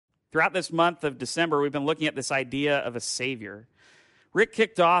Throughout this month of December, we've been looking at this idea of a Savior. Rick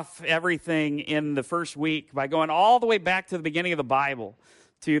kicked off everything in the first week by going all the way back to the beginning of the Bible,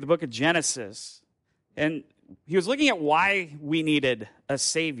 to the book of Genesis. And he was looking at why we needed a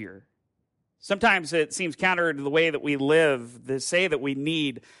Savior. Sometimes it seems counter to the way that we live to say that we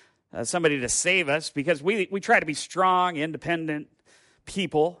need somebody to save us, because we try to be strong, independent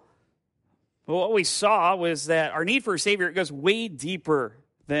people. But what we saw was that our need for a Savior, it goes way deeper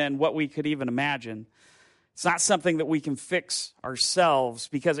than what we could even imagine. It's not something that we can fix ourselves,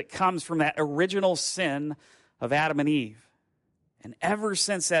 because it comes from that original sin of Adam and Eve. And ever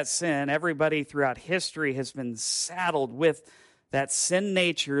since that sin, everybody throughout history has been saddled with that sin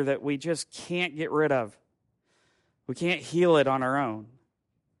nature that we just can't get rid of. We can't heal it on our own.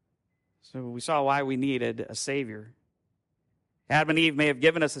 So we saw why we needed a Savior. Adam and Eve may have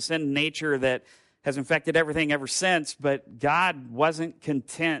given us a sin nature that has infected everything ever since, but God wasn't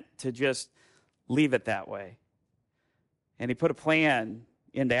content to just leave it that way. And he put a plan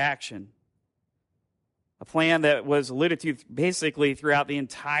into action. A plan that was alluded to basically throughout the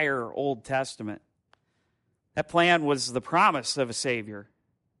entire Old Testament. That plan was the promise of a Savior.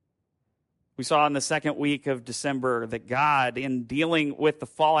 We saw in the second week of December that God, in dealing with the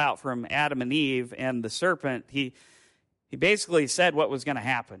fallout from Adam and Eve and the serpent, he basically said what was going to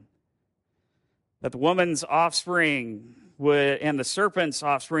happen. That the woman's offspring and the serpent's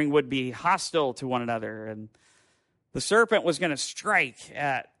offspring would be hostile to one another. And the serpent was going to strike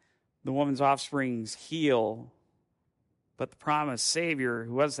at the woman's offspring's heel. But the promised Savior,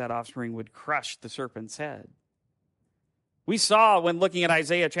 who was that offspring, would crush the serpent's head. We saw when looking at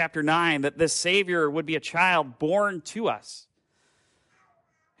Isaiah chapter 9 that this Savior would be a child born to us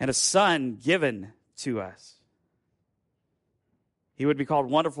and a son given to us. He would be called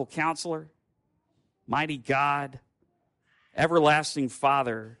Wonderful Counselor, Mighty God, Everlasting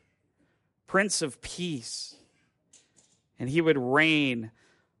Father, Prince of Peace, and he would reign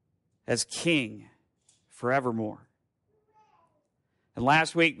as King forevermore. And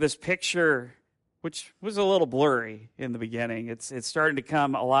last week, this picture, which was a little blurry in the beginning, it's starting to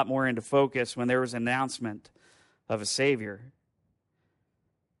come a lot more into focus when there was an announcement of a Savior.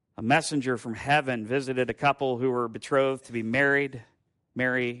 A messenger from heaven visited a couple who were betrothed to be married,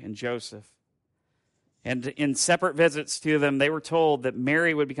 Mary and Joseph. And in separate visits to them, they were told that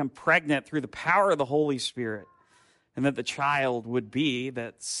Mary would become pregnant through the power of the Holy Spirit, and that the child would be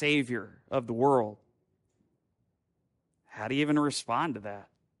that Savior of the world. How do you even respond to that?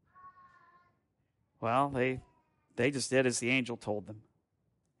 Well, they just did as the angel told them.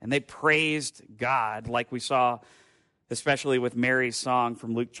 And they praised God, like we saw especially with Mary's song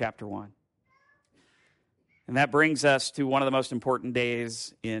from Luke chapter 1. And that brings us to one of the most important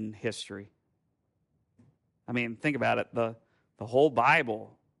days in history. I mean, think about it. The whole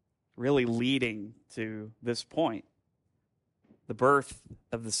Bible really leading to this point. The birth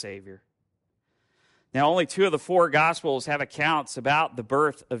of the Savior. Now, only 2 of the 4 Gospels have accounts about the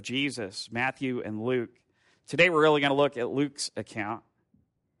birth of Jesus, Matthew and Luke. Today, we're really going to look at Luke's account.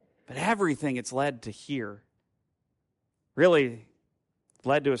 But everything it's led to here really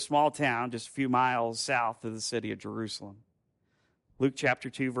led to a small town just a few miles south of the city of Jerusalem. Luke chapter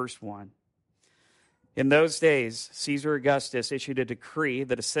 2, verse 1. In those days, Caesar Augustus issued a decree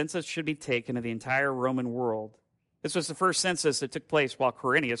that a census should be taken of the entire Roman world. This was the first census that took place while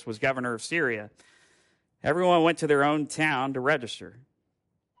Quirinius was governor of Syria. Everyone went to their own town to register.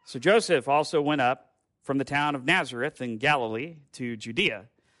 So Joseph also went up from the town of Nazareth in Galilee to Judea,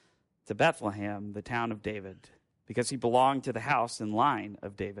 to Bethlehem, the town of David, because he belonged to the house and line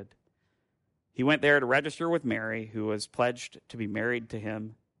of David. He went there to register with Mary, who was pledged to be married to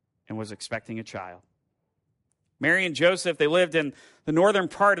him and was expecting a child. Mary and Joseph, they lived in the northern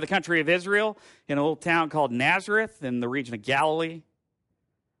part of the country of Israel, in a little town called Nazareth in the region of Galilee.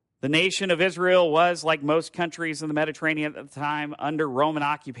 The nation of Israel was, like most countries in the Mediterranean at the time, under Roman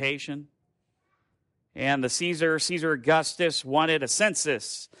occupation. And the Caesar Augustus, wanted a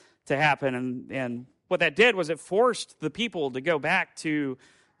census to happen. And what that did was it forced the people to go back to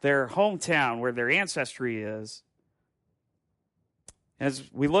their hometown where their ancestry is. As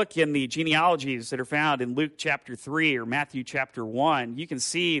we look in the genealogies that are found in Luke chapter 3 or Matthew chapter 1, you can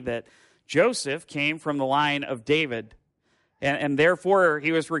see that Joseph came from the line of David. And therefore,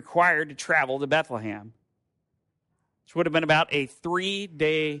 he was required to travel to Bethlehem, which would have been about a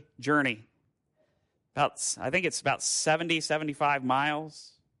 3-day journey. I think it's about 70, 75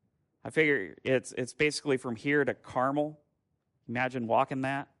 miles. I figure it's basically from here to Carmel. Imagine walking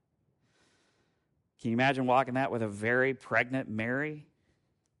that. Can you imagine walking that with a very pregnant Mary?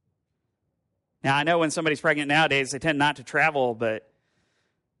 Now, I know when somebody's pregnant nowadays, they tend not to travel, but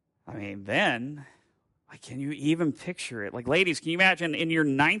then, can you even picture it? Ladies, can you imagine in your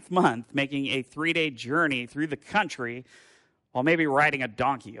 9th month making a 3-day journey through the country while maybe riding a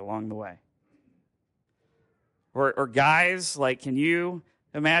donkey along the way? Or guys, can you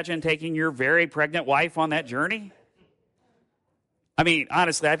imagine taking your very pregnant wife on that journey?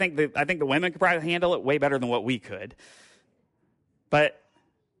 Honestly, I think the women could probably handle it way better than what we could. But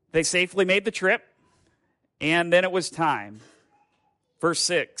they safely made the trip, and then it was time. Verse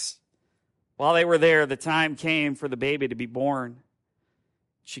 6, while they were there, the time came for the baby to be born.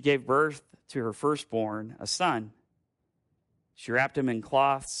 She gave birth to her firstborn, a son. She wrapped him in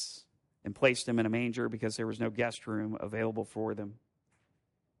cloths and placed him in a manger because there was no guest room available for them.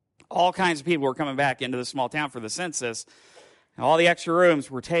 All kinds of people were coming back into the small town for the census, and all the extra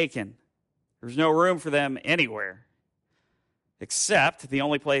rooms were taken. There was no room for them anywhere, except the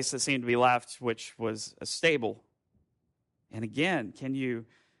only place that seemed to be left, which was a stable. And again, can you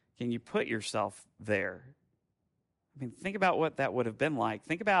put yourself there? Think about what that would have been like.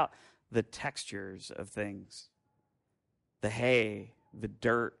 Think about the textures of things. The hay, the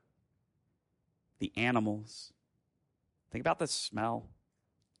dirt, the animals. Think about the smell.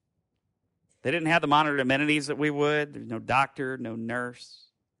 They didn't have the monitored amenities that we would. There's no doctor, no nurse.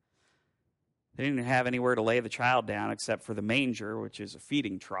 They didn't have anywhere to lay the child down except for the manger, which is a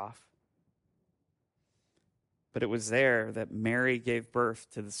feeding trough. But it was there that Mary gave birth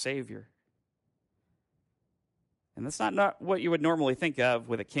to the Savior. And that's not what you would normally think of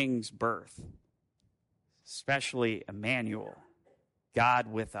with a king's birth, especially Emmanuel, God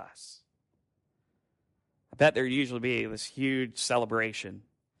with us. I bet there'd usually be this huge celebration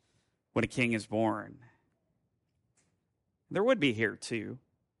when a king is born. There would be here too,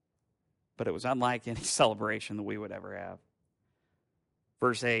 but it was unlike any celebration that we would ever have.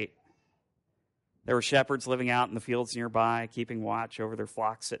 Verse 8, there were shepherds living out in the fields nearby, keeping watch over their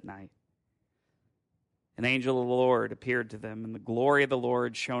flocks at night. An angel of the Lord appeared to them, and the glory of the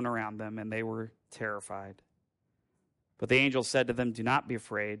Lord shone around them, and they were terrified. But the angel said to them, "Do not be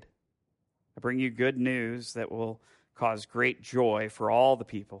afraid. I bring you good news that will cause great joy for all the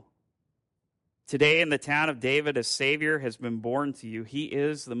people. Today in the town of David, a Savior has been born to you. He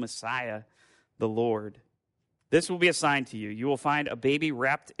is the Messiah, the Lord. This will be a sign to you. You will find a baby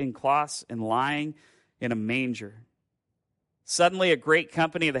wrapped in cloths and lying in a manger." Suddenly a great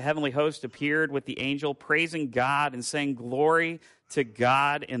company of the heavenly host appeared with the angel, praising God and saying, "Glory to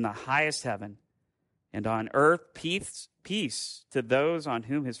God in the highest heaven, and on earth peace to those on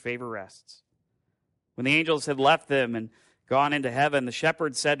whom his favor rests." When the angels had left them and gone into heaven, the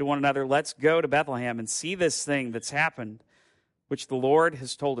shepherds said to one another, "Let's go to Bethlehem and see this thing that's happened, which the Lord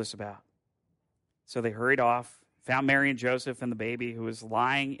has told us about." So they hurried off, found Mary and Joseph and the baby who was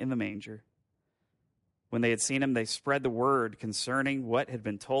lying in the manger. When they had seen him, they spread the word concerning what had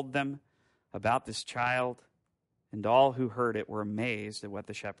been told them about this child, and all who heard it were amazed at what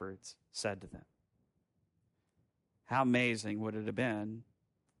the shepherds said to them. How amazing would it have been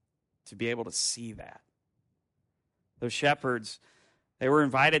to be able to see that? Those shepherds, they were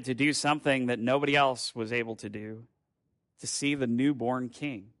invited to do something that nobody else was able to do, to see the newborn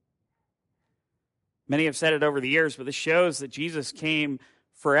king. Many have said it over the years, but this shows that Jesus came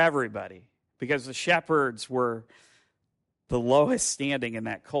for everybody, because the shepherds were the lowest standing in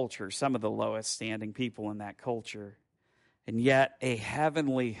that culture, some of the lowest standing people in that culture. And yet a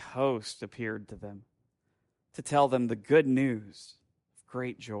heavenly host appeared to them to tell them the good news of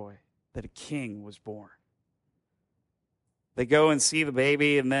great joy, that a king was born. They go and see the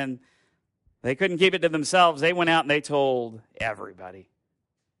baby, and then they couldn't keep it to themselves. They went out and they told everybody.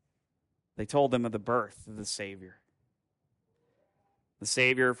 They told them of the birth of the Savior. The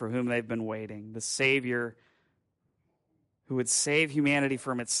Savior for whom they've been waiting. The Savior who would save humanity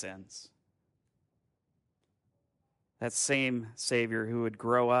from its sins. That same Savior who would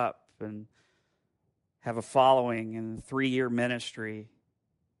grow up and have a following and a 3-year ministry.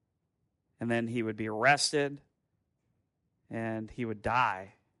 And then he would be arrested and he would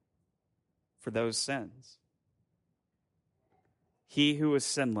die for those sins. He who was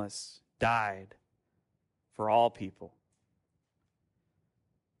sinless died for all people.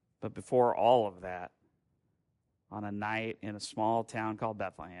 But before all of that, on a night in a small town called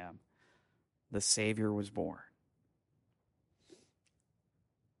Bethlehem, the Savior was born.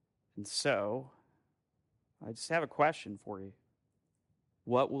 And so, I just have a question for you.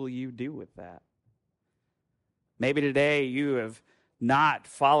 What will you do with that? Maybe today you have not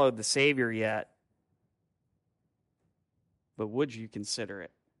followed the Savior yet, but would you consider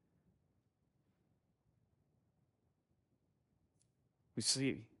it?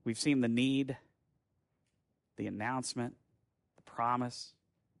 We've seen the need, the announcement, the promise.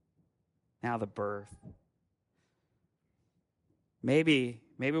 now the birth. Maybe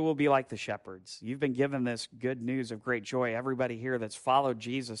we'll be like the shepherds. You've been given this good news of great joy. Everybody here that's followed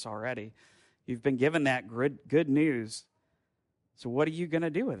Jesus already, you've been given that good news. So what are you going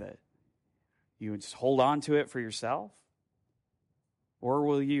to do with it? You just hold on to it for yourself? Or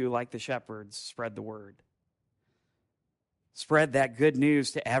will you, like the shepherds, spread the word? Spread that good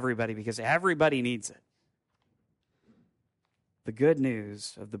news to everybody because everybody needs it. The good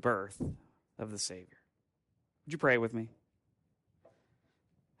news of the birth of the Savior. Would you pray with me?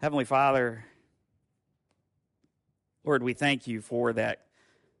 Heavenly Father, Lord, we thank you for that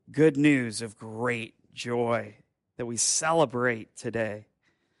good news of great joy that we celebrate today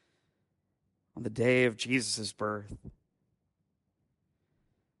on the day of Jesus' birth.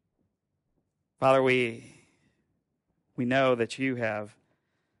 Father, we know that you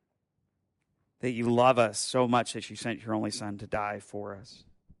love us so much that you sent your only Son to die for us.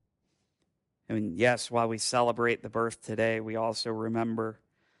 And yes, while we celebrate the birth today, we also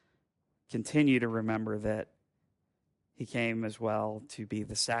continue to remember that he came as well to be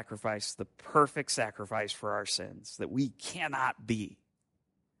the sacrifice, the perfect sacrifice for our sins that we cannot be.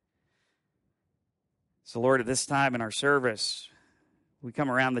 So Lord, at this time in our service, we come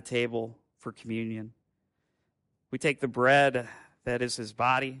around the table for communion. We take the bread that is his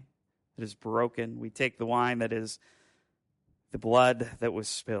body, that is broken. We take the wine that is the blood that was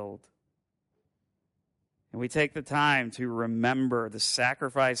spilled. And we take the time to remember the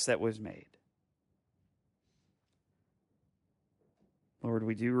sacrifice that was made. Lord,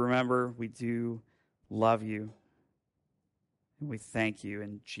 we do remember, we do love you, and we thank you.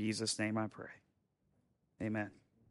 In Jesus' name I pray. Amen.